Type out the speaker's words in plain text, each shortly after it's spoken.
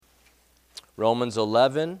Romans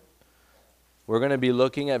 11. We're going to be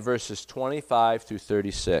looking at verses 25 through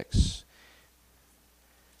 36.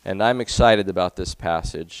 And I'm excited about this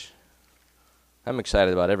passage. I'm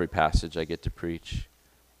excited about every passage I get to preach.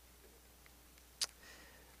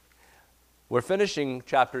 We're finishing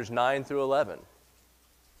chapters 9 through 11.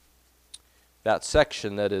 That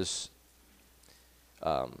section that is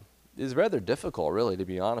rather difficult, really, to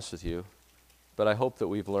be honest with you. But I hope that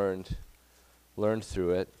we've learned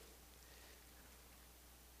through it.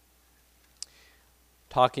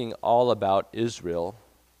 Talking all about Israel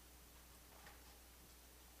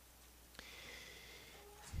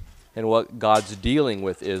and what God's dealing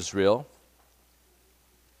with Israel.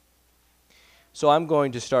 So I'm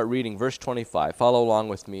going to start reading verse 25. Follow along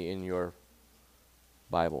with me in your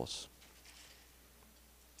Bibles.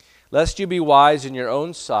 Lest you be wise in your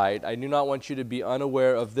own sight, I do not want you to be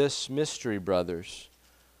unaware of this mystery, brothers.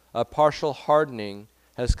 A partial hardening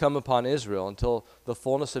has come upon Israel until the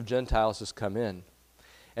fullness of Gentiles has come in.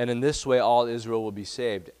 And in this way all Israel will be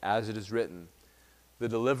saved, as it is written, the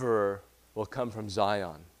deliverer will come from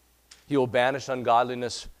Zion. He will banish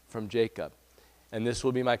ungodliness from Jacob, and this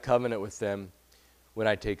will be my covenant with them when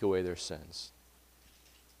I take away their sins.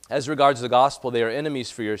 As regards the gospel, they are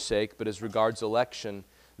enemies for your sake, but as regards election,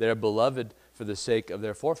 they are beloved for the sake of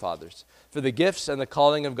their forefathers. For the gifts and the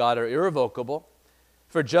calling of God are irrevocable.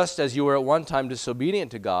 For just as you were at one time disobedient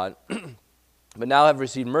to God, but now have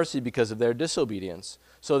received mercy because of their disobedience,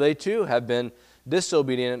 so they too have been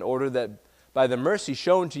disobedient in order that by the mercy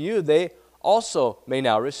shown to you, they also may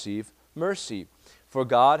now receive mercy. For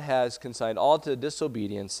God has consigned all to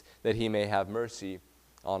disobedience, that he may have mercy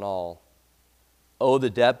on all. Oh,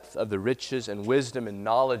 the depth of the riches and wisdom and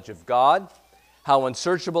knowledge of God! How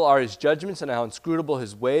unsearchable are his judgments and how inscrutable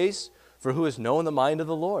his ways! For who has known the mind of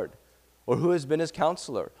the Lord? Or who has been his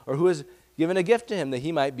counselor? Or who has given a gift to him that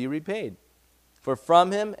he might be repaid? For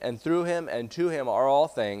from him and through him and to him are all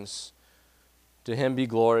things. To him be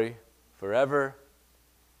glory forever.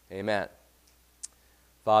 Amen.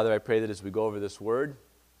 Father, I pray that as we go over this word,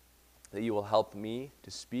 that you will help me to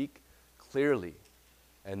speak clearly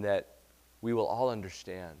and that we will all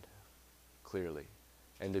understand clearly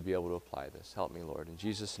and to be able to apply this. Help me, Lord. In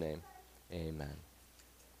Jesus' name, amen.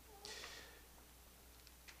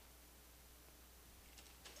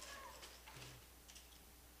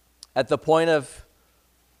 At the point of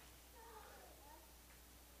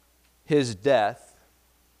his death,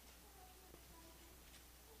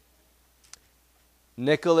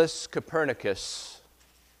 Nicholas Copernicus,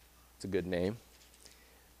 it's a good name,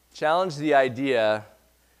 challenged the idea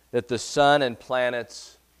that the sun and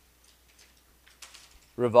planets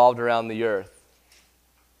revolved around the earth,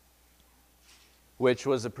 which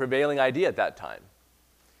was a prevailing idea at that time.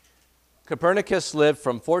 Copernicus lived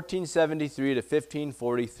from 1473 to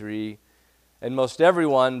 1543, and most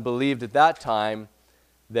everyone believed at that time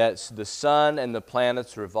that the sun and the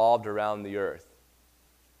planets revolved around the earth.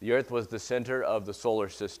 The earth was the center of the solar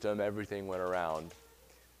system. Everything went around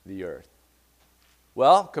the earth.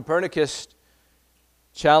 Well, Copernicus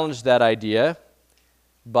challenged that idea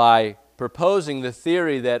by proposing the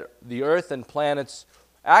theory that the earth and planets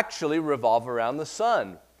actually revolve around the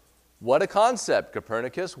sun. What a concept,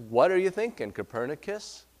 Copernicus. What are you thinking,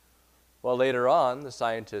 Copernicus? Well, later on, other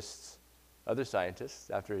scientists,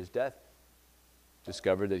 after his death,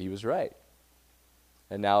 discovered that he was right.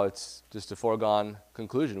 And now it's just a foregone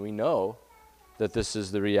conclusion. We know that this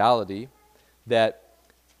is the reality, that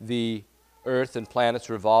the earth and planets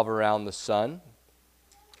revolve around the sun.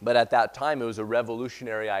 But at that time, it was a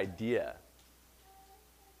revolutionary idea.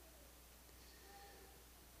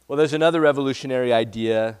 Well, there's another revolutionary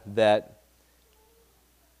idea that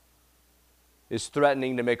is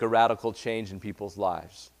threatening to make a radical change in people's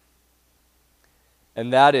lives.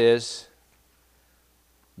 And that is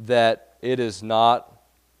that it is not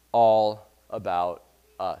all about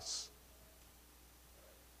us.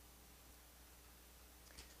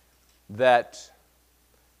 That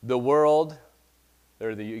the world,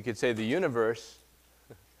 or you could say the universe,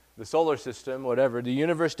 the solar system, whatever, the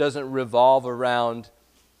universe doesn't revolve around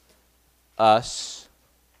us.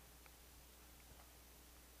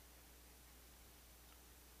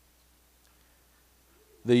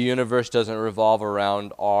 The universe doesn't revolve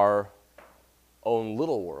around our own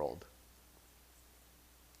little world.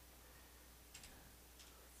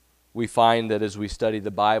 We find that as we study the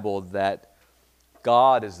Bible that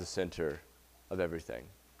God is the center of everything,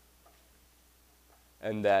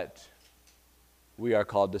 and that we are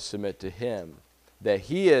called to submit to him, that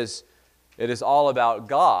it is all about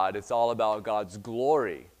God, it's all about God's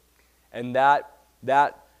glory. And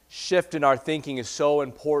that shift in our thinking is so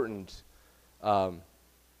important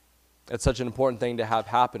It's such an important thing to have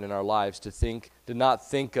happen in our lives, to not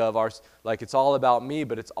think of like it's all about me,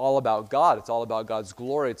 but it's all about God. It's all about God's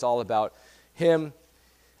glory. It's all about Him,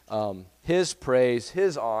 His praise,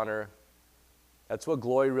 His honor. That's what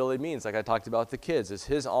glory really means, like I talked about the kids. It's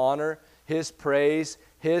His honor, His praise,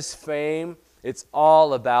 His fame. It's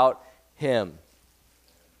all about Him.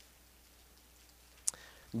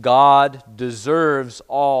 God deserves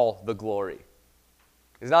all the glory.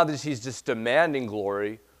 It's not that He's just demanding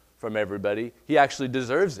glory from everybody. He actually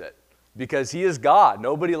deserves it because He is God.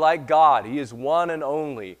 Nobody like God. He is one and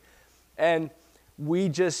only. And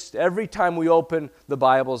every time we open the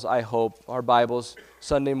Bibles, I hope, our Bibles,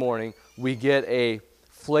 Sunday morning, we get a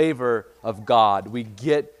flavor of God. We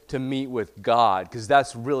get to meet with God because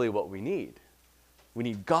that's really what we need. We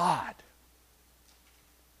need God.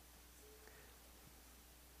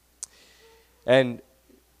 And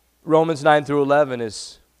Romans 9 through 11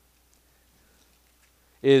 is,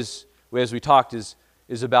 as we talked, is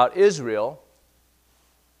about Israel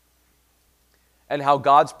and how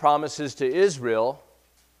God's promises to Israel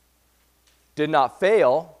did not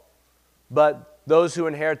fail, but those who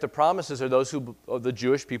inherit the promises are the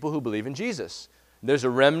Jewish people who believe in Jesus. There's a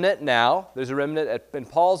remnant now. There's a remnant in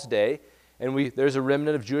Paul's day, and there's a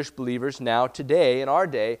remnant of Jewish believers now today, in our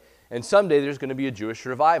day, and someday there's going to be a Jewish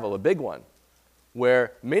revival, a big one,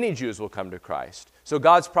 where many Jews will come to Christ. So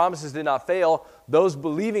God's promises did not fail. Those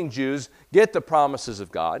believing Jews get the promises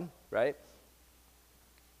of God, right?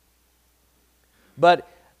 But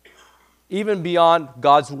even beyond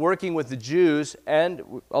God's working with the Jews,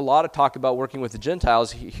 and a lot of talk about working with the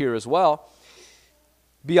Gentiles here as well,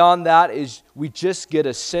 beyond that is we just get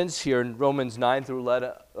a sense here in Romans 9 through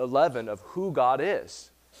 11 of who God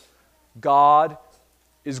is. God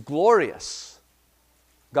is glorious.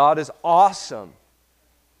 God is awesome.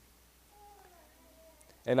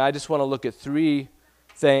 And I just want to look at three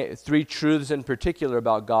truths in particular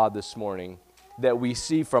about God this morning that we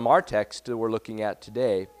see from our text that we're looking at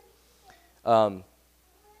today. Well,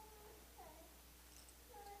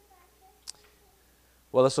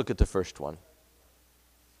 let's look at the first one.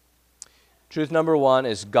 Truth number one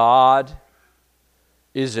is God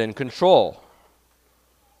is in control.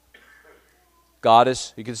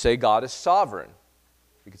 You could say God is sovereign.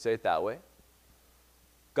 You could say it that way.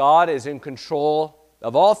 God is in control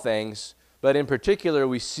of all things, but in particular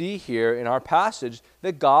we see here in our passage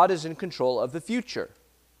that God is in control of the future.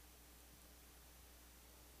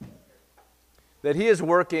 That He is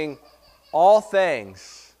working all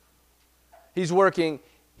things. He's working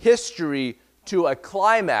history to a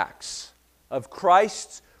climax of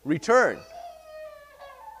Christ's return.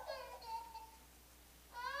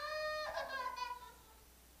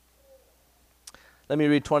 Let me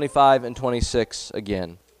read 25 and 26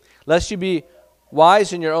 again. Lest you be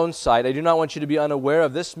wise in your own sight, I do not want you to be unaware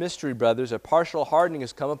of this mystery, brothers. A partial hardening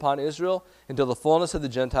has come upon Israel until the fullness of the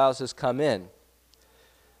Gentiles has come in.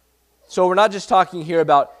 So we're not just talking here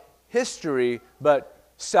about history, but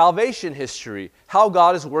salvation history. How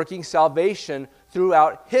God is working salvation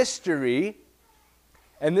throughout history.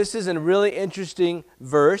 And this is a really interesting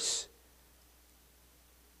verse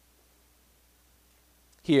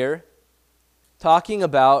here, talking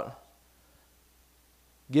about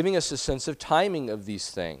giving us a sense of timing of these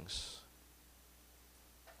things.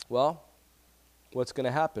 Well, what's going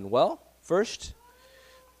to happen? Well, first,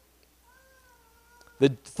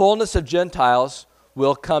 the fullness of Gentiles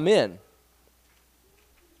will come in.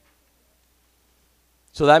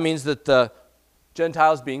 So that means that the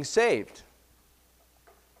Gentiles being saved.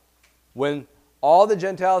 When all the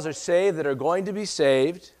Gentiles are saved that are going to be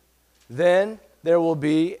saved, then there will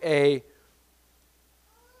be a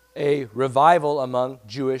revival among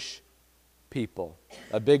Jewish people,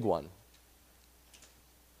 a big one.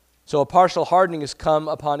 So a partial hardening has come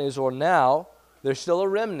upon Israel now. There's still a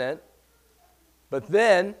remnant, but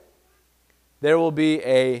then there will be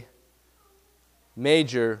a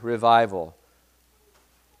major revival.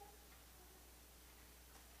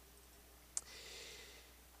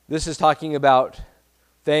 This is talking about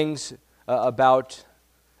things,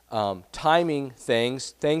 timing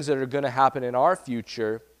things that are going to happen in our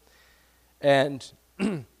future. And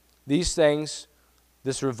these things,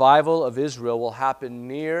 this revival of Israel will happen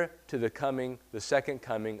near to the second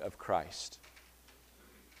coming of Christ.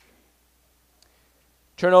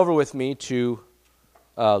 Turn over with me to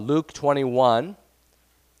Luke 21.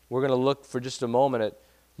 We're going to look for just a moment at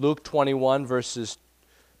Luke 21, verses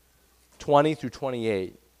 20 through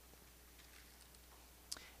 28.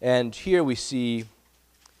 And here we see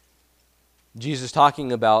Jesus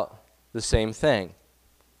talking about the same thing,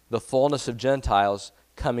 the fullness of Gentiles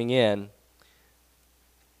coming in.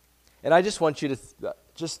 And I just want you to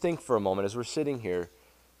just think for a moment as we're sitting here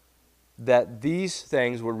that these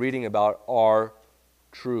things we're reading about are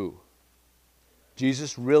true.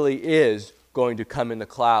 Jesus really is going to come in the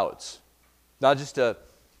clouds. Not just a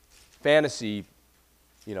fantasy,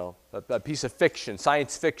 a piece of fiction,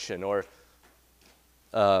 science fiction, or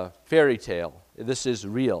a fairy tale. This is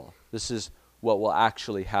real. This is what will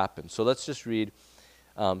actually happen. So let's just read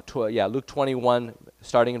Luke 21,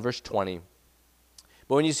 starting in verse 20.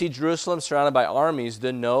 But when you see Jerusalem surrounded by armies,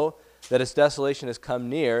 then know that its desolation has come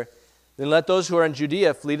near. Then let those who are in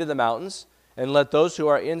Judea flee to the mountains, and let those who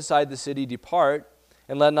are inside the city depart,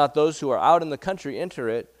 and let not those who are out in the country enter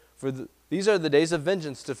it, for these are the days of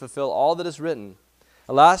vengeance to fulfill all that is written.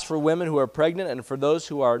 Alas, for women who are pregnant and for those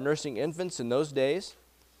who are nursing infants in those days,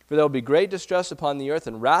 for there will be great distress upon the earth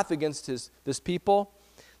and wrath against this people.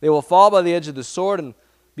 They will fall by the edge of the sword and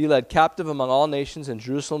be led captive among all nations, and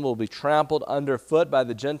Jerusalem will be trampled underfoot by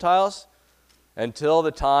the Gentiles until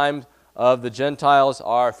the time of the Gentiles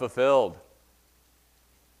are fulfilled.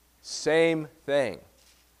 Same thing.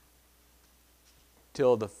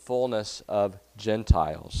 Till the fullness of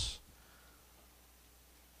Gentiles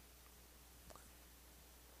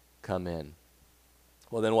come in.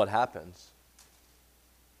 Well, then what happens?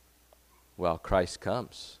 Well, Christ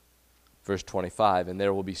comes. Verse 25, and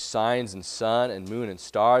there will be signs in sun and moon and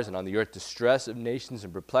stars, and on the earth distress of nations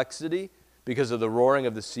and perplexity because of the roaring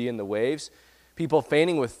of the sea and the waves, people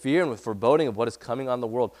fainting with fear and with foreboding of what is coming on the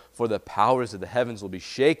world, for the powers of the heavens will be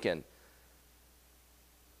shaken.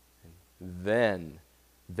 And then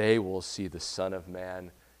they will see the Son of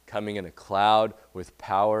Man coming in a cloud with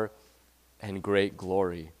power and great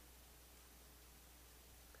glory.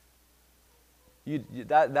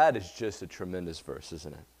 That is just a tremendous verse,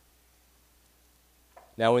 isn't it?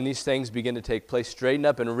 Now, when these things begin to take place, straighten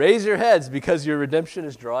up and raise your heads because your redemption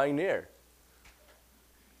is drawing near.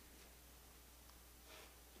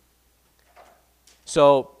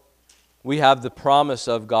 So, we have the promise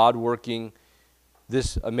of God working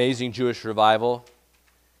this amazing Jewish revival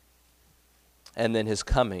and then His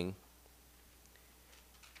coming.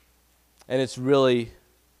 And it's really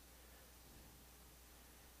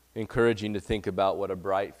encouraging to think about what a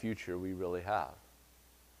bright future we really have.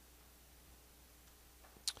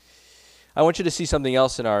 I want you to see something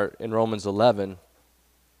else in Romans 11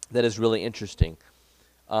 that is really interesting.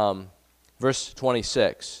 Verse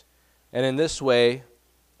 26, and in this way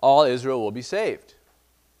all Israel will be saved.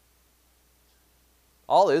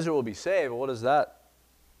 All Israel will be saved. What does that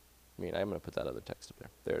mean? I'm going to put that other text up there.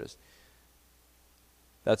 There it is.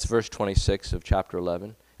 That's verse 26 of chapter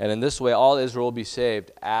 11. And in this way all Israel will be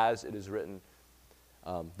saved, as it is written.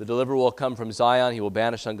 The deliverer will come from Zion. He will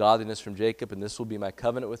banish ungodliness from Jacob, and this will be my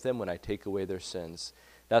covenant with them when I take away their sins.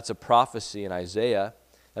 That's a prophecy in Isaiah.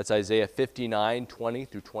 That's Isaiah 59, 20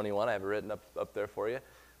 through 21. I have it written up there for you.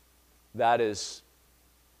 That is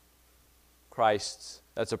Christ's.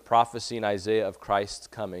 That's a prophecy in Isaiah of Christ's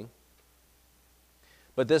coming.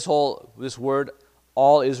 But this word,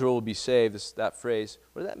 all Israel will be saved, that phrase,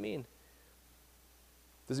 what does that mean?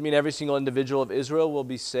 Does it mean every single individual of Israel will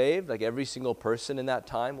be saved? Like every single person in that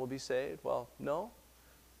time will be saved? Well, no.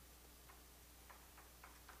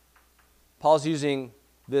 Paul's using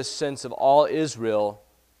this sense of all Israel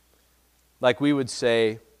like we would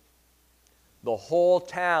say the whole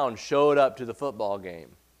town showed up to the football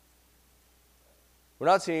game. We're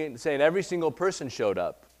not saying every single person showed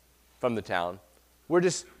up from the town.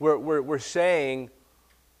 We're saying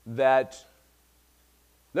that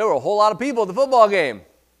there were a whole lot of people at the football game.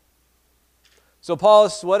 So what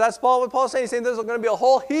Paul's saying? He's saying there's going to be a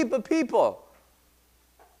whole heap of people.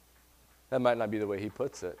 That might not be the way he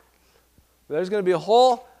puts it. But there's going to be a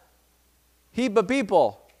whole heap of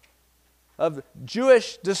people of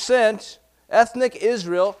Jewish descent, ethnic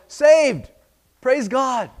Israel, saved. Praise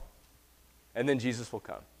God. And then Jesus will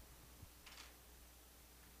come.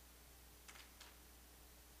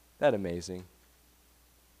 Isn't that amazing?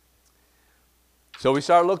 So we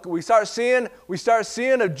start seeing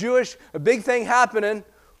a big thing happening.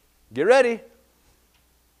 Get ready.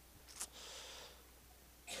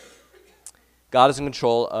 God is in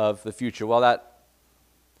control of the future. Well,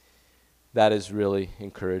 that is really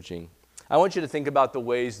encouraging. I want you to think about the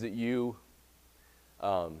ways that you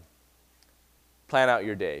plan out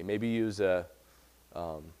your day. Maybe use a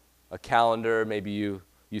calendar. Maybe you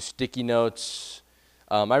use sticky notes.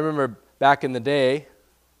 I remember back in the day,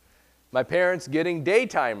 my parents getting day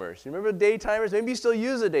timers. You remember day timers? Maybe you still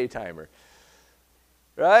use a day timer,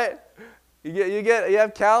 right? You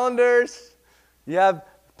have calendars. You have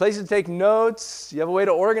places to take notes. You have a way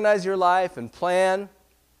to organize your life and plan.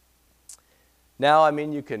 Now, I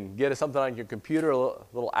mean, you can get something on your computer, a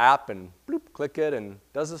little app, and bloop, click it, and it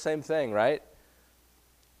does the same thing, right?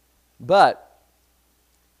 But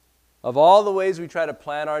of all the ways we try to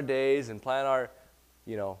plan our days and plan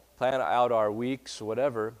out our weeks,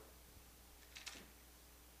 whatever,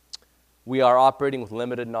 we are operating with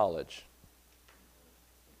limited knowledge.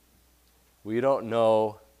 We don't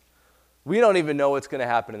even know what's going to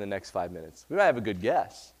happen in the next 5 minutes. We might have a good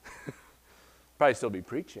guess. Probably still be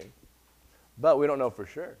preaching. But we don't know for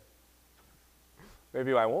sure.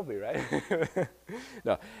 Maybe I won't be, right?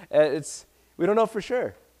 No, we don't know for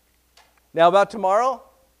sure. Now about tomorrow,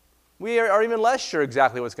 we are even less sure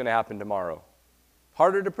exactly what's going to happen tomorrow.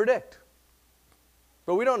 Harder to predict.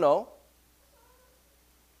 But we don't know.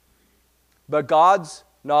 But God's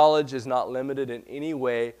knowledge is not limited in any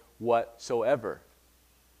way whatsoever.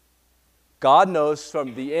 God knows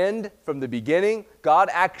from the end, from the beginning. God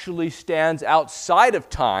actually stands outside of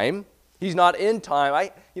time. He's not in time.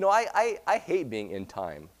 I hate being in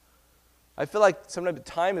time. I feel like sometimes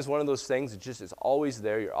time is one of those things that just is always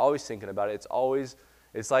there. You're always thinking about it.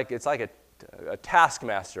 It's like a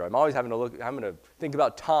taskmaster. I'm always having to think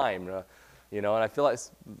about time, and I feel like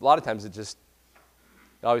a lot of times it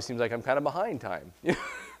always seems like I'm kind of behind time.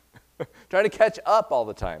 Trying to catch up all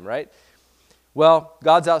the time, right? Well,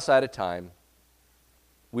 God's outside of time.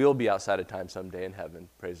 We'll be outside of time someday in heaven.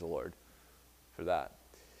 Praise the Lord for that.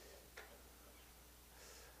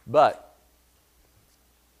 But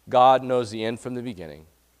God knows the end from the beginning.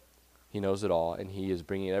 He knows it all, and He is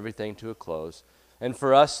bringing everything to a close. And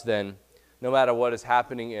for us then, no matter what is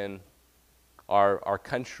happening in our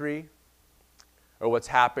country or what's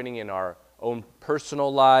happening in our own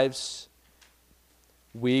personal lives,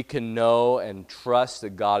 we can know and trust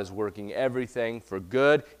that God is working everything for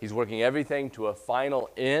good. He's working everything to a final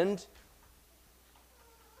end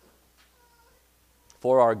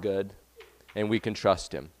for our good, and we can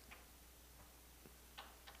trust Him.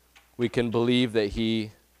 We can believe that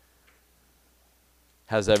He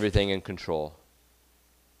has everything in control.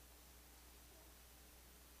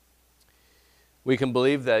 We can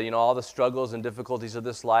believe that, all the struggles and difficulties of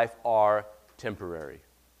this life are temporary.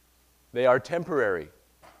 They are temporary.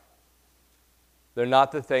 They're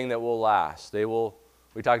not the thing that will last.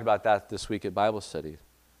 We talked about that this week at Bible study.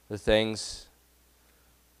 The things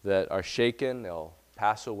that are shaken, they'll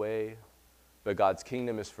pass away, but God's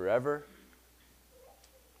kingdom is forever.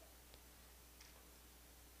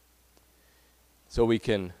 So we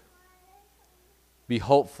can be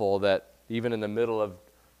hopeful that even in the middle of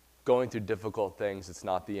going through difficult things, it's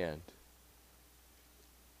not the end.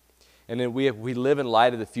 And then we live in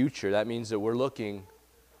light of the future. That means that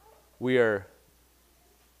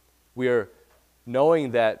we are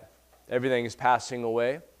knowing that everything is passing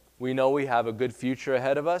away. We know we have a good future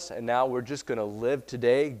ahead of us, and now we're just going to live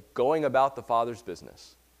today going about the Father's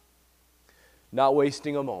business. Not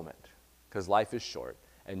wasting a moment, because life is short,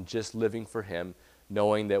 and just living for Him,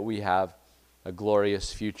 knowing that we have a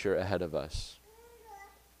glorious future ahead of us.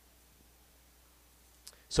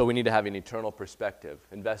 So we need to have an eternal perspective,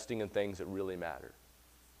 investing in things that really matter,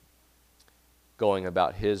 going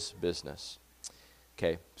about His business.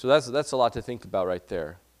 Okay, so that's a lot to think about right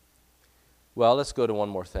there. Well, let's go to one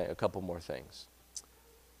more thing, a couple more things.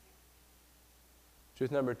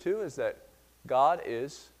 Truth number 2 is that God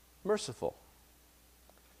is merciful.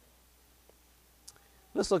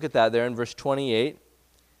 Let's look at that there in verse 28.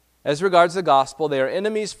 As regards the gospel, they are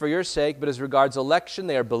enemies for your sake, but as regards election,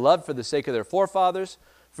 they are beloved for the sake of their forefathers.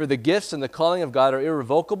 For the gifts and the calling of God are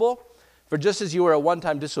irrevocable. For just as you were at one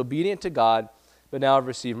time disobedient to God, but now have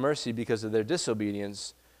received mercy because of their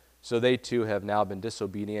disobedience, so they too have now been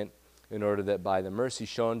disobedient, in order that by the mercy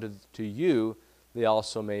shown to you, they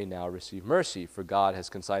also may now receive mercy. For God has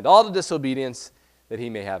consigned all to disobedience, that He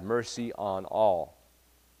may have mercy on all.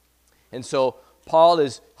 And so Paul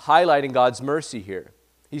is highlighting God's mercy here.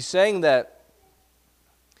 He's saying that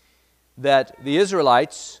the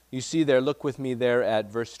Israelites, you see there, look with me there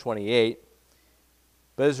at verse 28,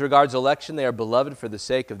 but as regards election, they are beloved for the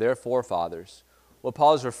sake of their forefathers. What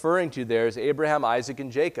Paul is referring to there is Abraham, Isaac,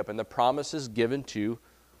 and Jacob, and the promises given to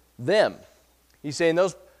them. He's saying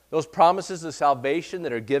those promises of salvation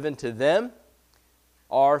that are given to them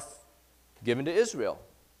are given to Israel.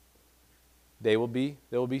 There will be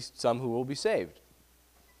some who will be saved.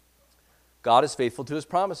 God is faithful to His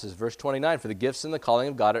promises. Verse 29, for the gifts and the calling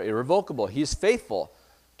of God are irrevocable. He is faithful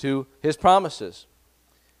to His promises.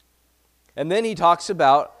 And then he talks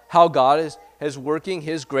about how God is working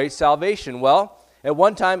His great salvation. Well, at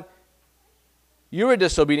one time, you were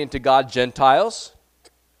disobedient to God, Gentiles,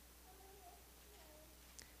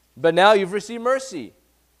 but now you've received mercy.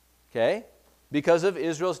 Okay? because of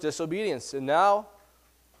Israel's disobedience. And now,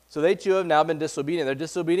 so they too have now been disobedient. They're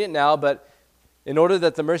disobedient now, but in order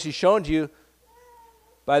that the mercy shown to you,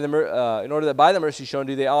 in order that by the mercy shown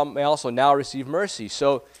to you, they may also now receive mercy.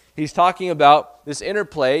 So he's talking about this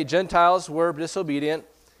interplay. Gentiles were disobedient.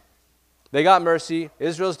 They got mercy.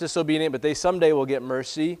 Israel's disobedient, but they someday will get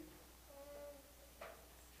mercy.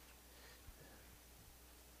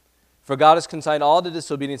 For God has consigned all to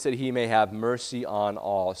disobedience that he may have mercy on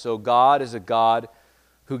all. So God is a God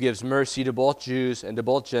who gives mercy to both Jews and to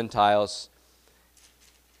both Gentiles.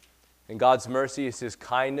 And God's mercy is his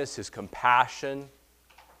kindness, his compassion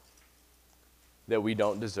that we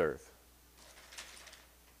don't deserve.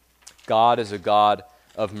 God is a God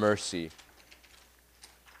of mercy.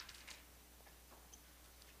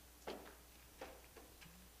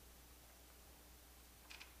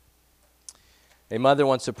 A mother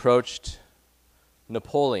once approached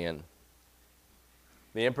Napoleon,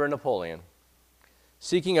 the Emperor Napoleon,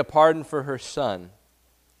 seeking a pardon for her son.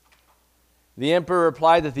 The emperor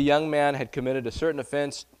replied that the young man had committed a certain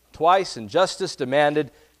offense twice, and justice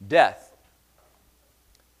demanded death.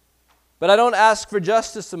 But I don't ask for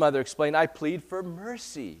justice, the mother explained. I plead for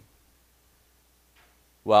mercy.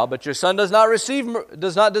 Well, but your son does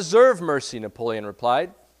not deserve mercy, Napoleon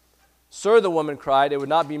replied. Sir, the woman cried, it would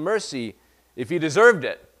not be mercy if he deserved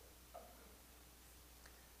it.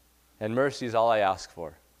 And mercy is all I ask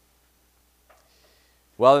for.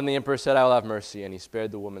 Well, then the emperor said, I will have mercy, and he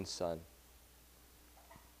spared the woman's son.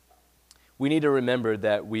 We need to remember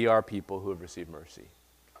that we are people who have received mercy.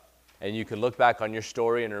 And you can look back on your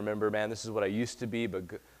story and remember, man, this is what I used to be,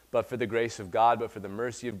 but for the grace of God, but for the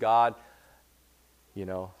mercy of God,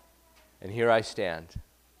 and here I stand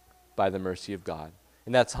by the mercy of God.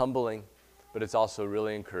 And that's humbling, but it's also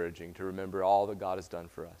really encouraging to remember all that God has done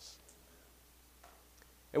for us.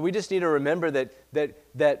 And we just need to remember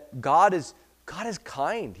that God is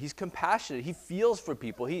kind. He's compassionate. He feels for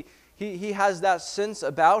people. He has that sense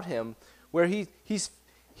about him where he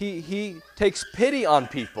takes pity on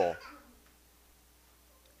people.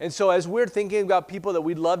 And so as we're thinking about people that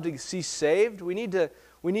we'd love to see saved, we need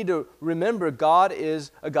to remember God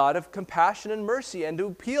is a God of compassion and mercy, and to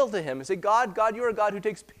appeal to him and say, God, you're a God who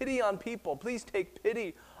takes pity on people. Please take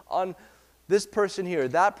pity on this person here,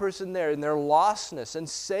 that person there, in their lostness, and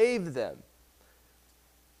save them.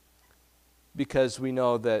 Because we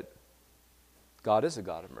know that God is a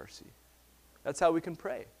God of mercy. That's how we can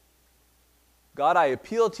pray. God, I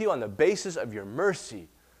appeal to you on the basis of your mercy,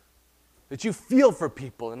 that you feel for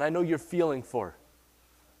people, and I know you're feeling for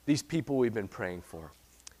these people we've been praying for.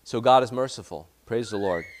 So God is merciful. Praise the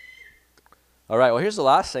Lord. All right, well, here's the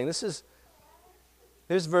last thing.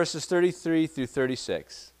 Here's verses 33 through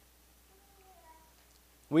 36.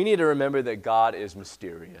 We need to remember that God is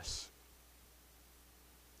mysterious.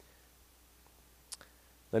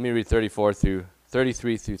 Let me read 33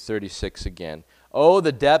 through 36 again. Oh,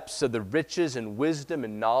 the depths of the riches and wisdom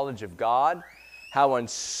and knowledge of God. How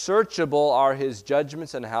unsearchable are his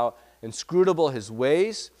judgments and how inscrutable his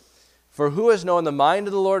ways. For who has known the mind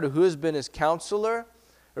of the Lord, or who has been his counselor,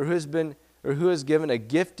 or who has given a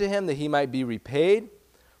gift to him that he might be repaid?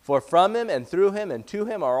 For from him and through him and to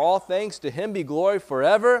him are all things. To him be glory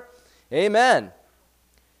forever. Amen.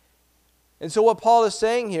 And so what Paul is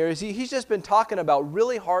saying here is he's just been talking about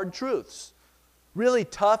really hard truths, really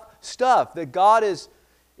tough stuff, that God is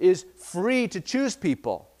free to choose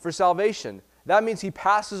people for salvation. That means he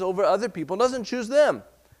passes over other people and doesn't choose them.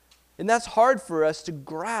 And that's hard for us to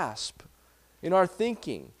grasp in our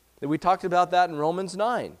thinking. We talked about that in Romans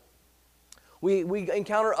 9. We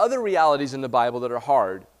encounter other realities in the Bible that are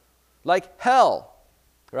hard, like hell,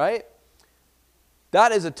 right?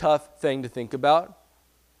 That is a tough thing to think about.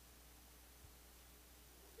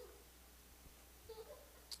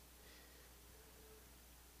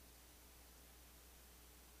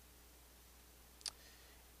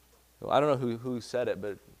 I don't know who said it,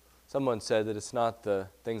 but someone said that it's not the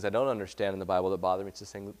things I don't understand in the Bible that bother me, it's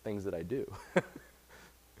the things that I do.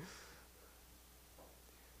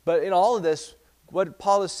 But in all of this, what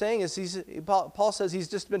Paul is saying is, Paul says he's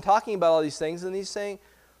just been talking about all these things, and he's saying,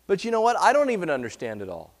 but you know what? I don't even understand it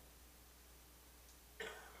all.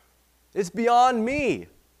 It's beyond me.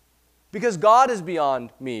 Because God is beyond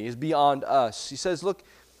me, He's beyond us. He says, look,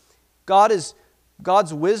 God's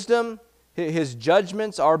wisdom, his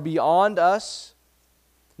judgments are beyond us.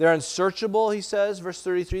 They're unsearchable, he says, verse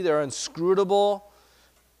 33. They're inscrutable.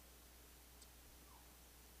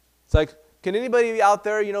 It's like, can anybody out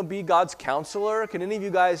there, be God's counselor? Can any of you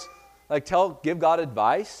guys give God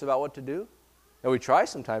advice about what to do? And we try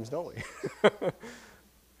sometimes, don't we?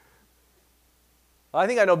 I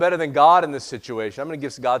think I know better than God in this situation. I'm going to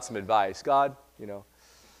give God some advice. God, you know.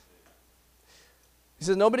 He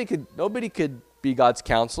says nobody could be God's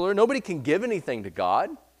counselor. Nobody can give anything to God.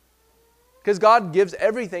 Because God gives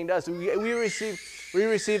everything to us. We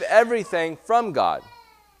receive everything from God.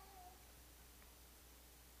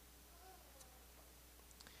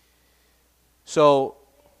 So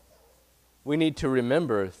we need to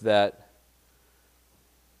remember that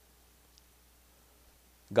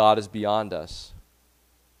God is beyond us.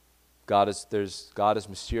 God is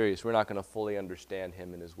mysterious. We're not going to fully understand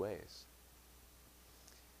him and his ways.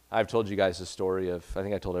 I've told you guys the story of, I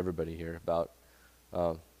think I told everybody here, about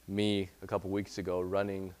me a couple weeks ago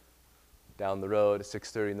running down the road at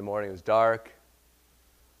 6:30 in the morning. It was dark.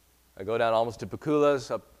 I go down almost to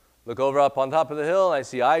Pakula's, look over up on top of the hill, and I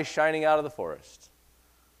see eyes shining out of the forest.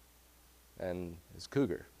 And it's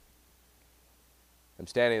cougar. I'm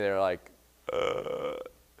standing there like,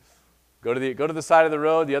 go to the side of the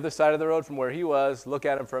road, the other side of the road from where he was, look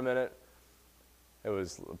at him for a minute. It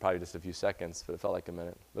was probably just a few seconds, but it felt like a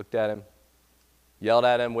minute. Looked at him, yelled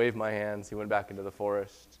at him, waved my hands. He went back into the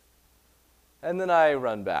forest. And then I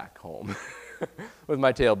run back home with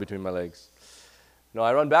my tail between my legs. No,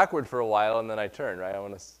 I run backward for a while, and then I turn, right? I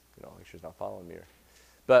want to, make sure he's not following me.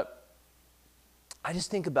 But I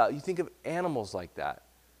just think about, you think of animals like that.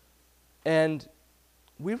 And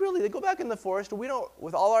they go back in the forest, and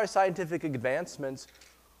with all our scientific advancements,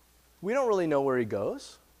 we don't really know where he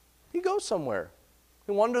goes. He goes somewhere.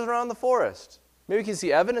 He wanders around the forest. Maybe we can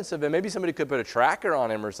see evidence of him. Maybe somebody could put a tracker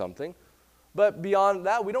on him or something. But beyond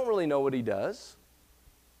that, we don't really know what he does.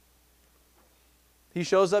 He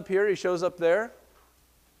shows up here, he shows up there.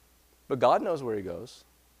 But God knows where he goes.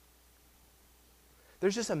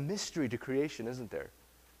 There's just a mystery to creation, isn't there?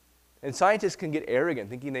 And scientists can get arrogant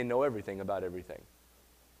thinking they know everything about everything.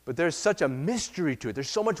 But there's such a mystery to it. There's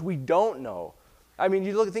so much we don't know. I mean,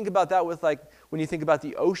 think about that with when you think about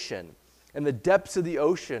the ocean and the depths of the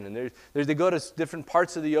ocean, and they go to different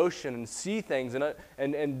parts of the ocean and see things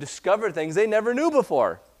and discover things they never knew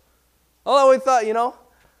before. Oh, we thought,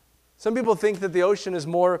 some people think that the ocean is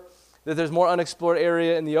that there's more unexplored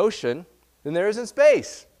area in the ocean than there is in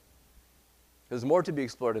space. There's more to be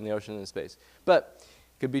explored in the ocean than in space. But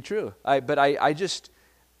it could be true. There's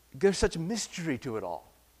such mystery to it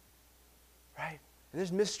all. Right? And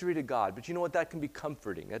there's mystery to God. But you know what? That can be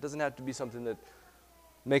comforting. That doesn't have to be something that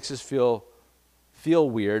makes us feel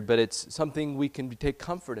weird, but it's something we can take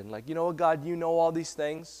comfort in. Like, you know what, God, you know all these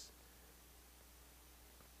things.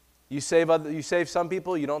 You save some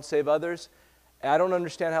people, you don't save others. I don't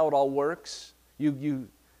understand how it all works.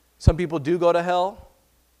 Some people do go to hell,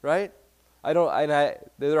 right?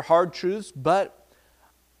 They're hard truths, but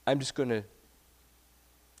I'm just going to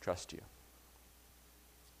trust you.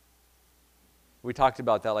 We talked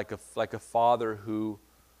about that like a father who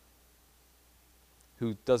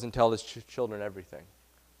doesn't tell his children everything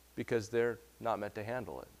because they're not meant to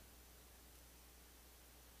handle it.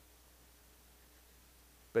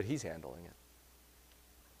 But he's handling it.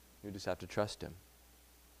 We just have to trust him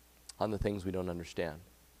on the things we don't understand.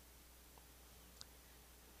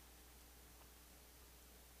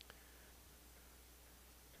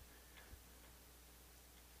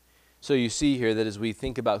 So you see here that as we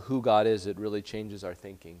think about who God is, it really changes our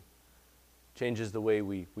thinking, changes the way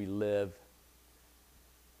we live.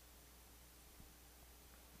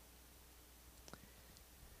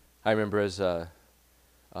 I remember as going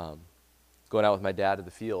out with my dad to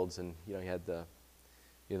the fields, and he had a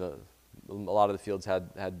lot of the fields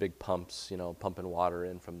had big pumps, pumping water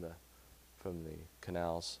in from the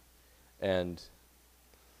canals, and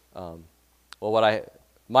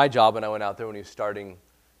my job when I went out there when he was starting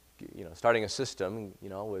a system,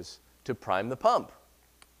 was to prime the pump.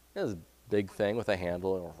 It was a big thing with a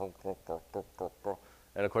handle,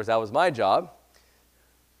 and of course that was my job,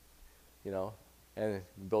 and it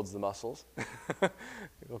builds the muscles.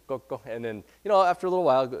 And then, after a little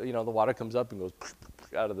while, the water comes up and goes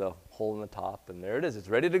out of the hole in the top, and there it is. It's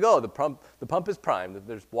ready to go. The pump is primed.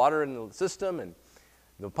 There's water in the system, and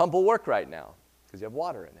the pump will work right now because you have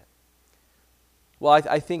water in it. Well,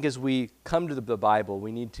 I think as we come to the Bible,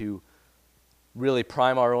 we need to really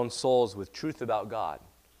prime our own souls with truth about God.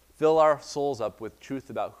 Fill our souls up with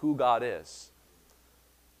truth about who God is,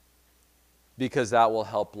 because that will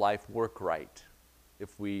help life work right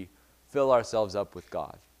if we fill ourselves up with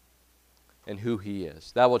God and who he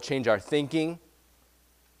is. That will change our thinking.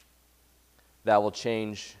 That will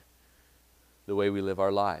change the way we live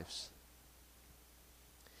our lives.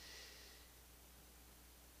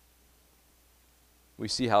 We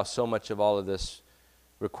see how so much of all of this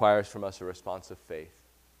requires from us a response of faith,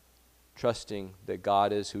 trusting that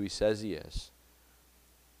God is who he says he is,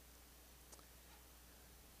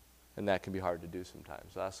 And that can be hard to do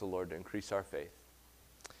sometimes. So ask the Lord to increase our faith.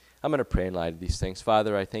 I'm going to pray in light of these things.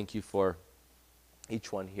 Father, I thank you for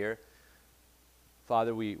each one here.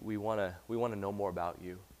 Father, we want to know more about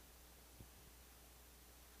you.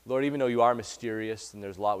 Lord, even though you are mysterious and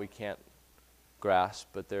there's a lot we can't grasp,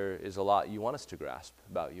 but there is a lot you want us to grasp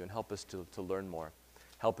about you, and help us to learn more.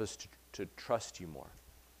 Help us to trust you more.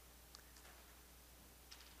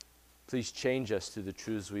 Please change us through the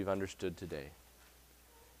truths we've understood today.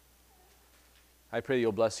 I pray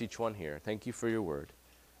you'll bless each one here. Thank you for your word.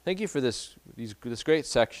 Thank you for this great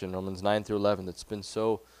section, Romans 9 through 11, that's been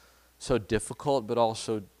so difficult, but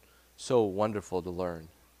also so wonderful to learn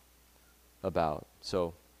about.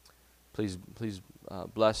 So please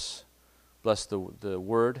bless the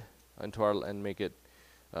word and make it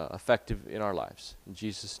effective in our lives. In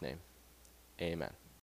Jesus' name, amen.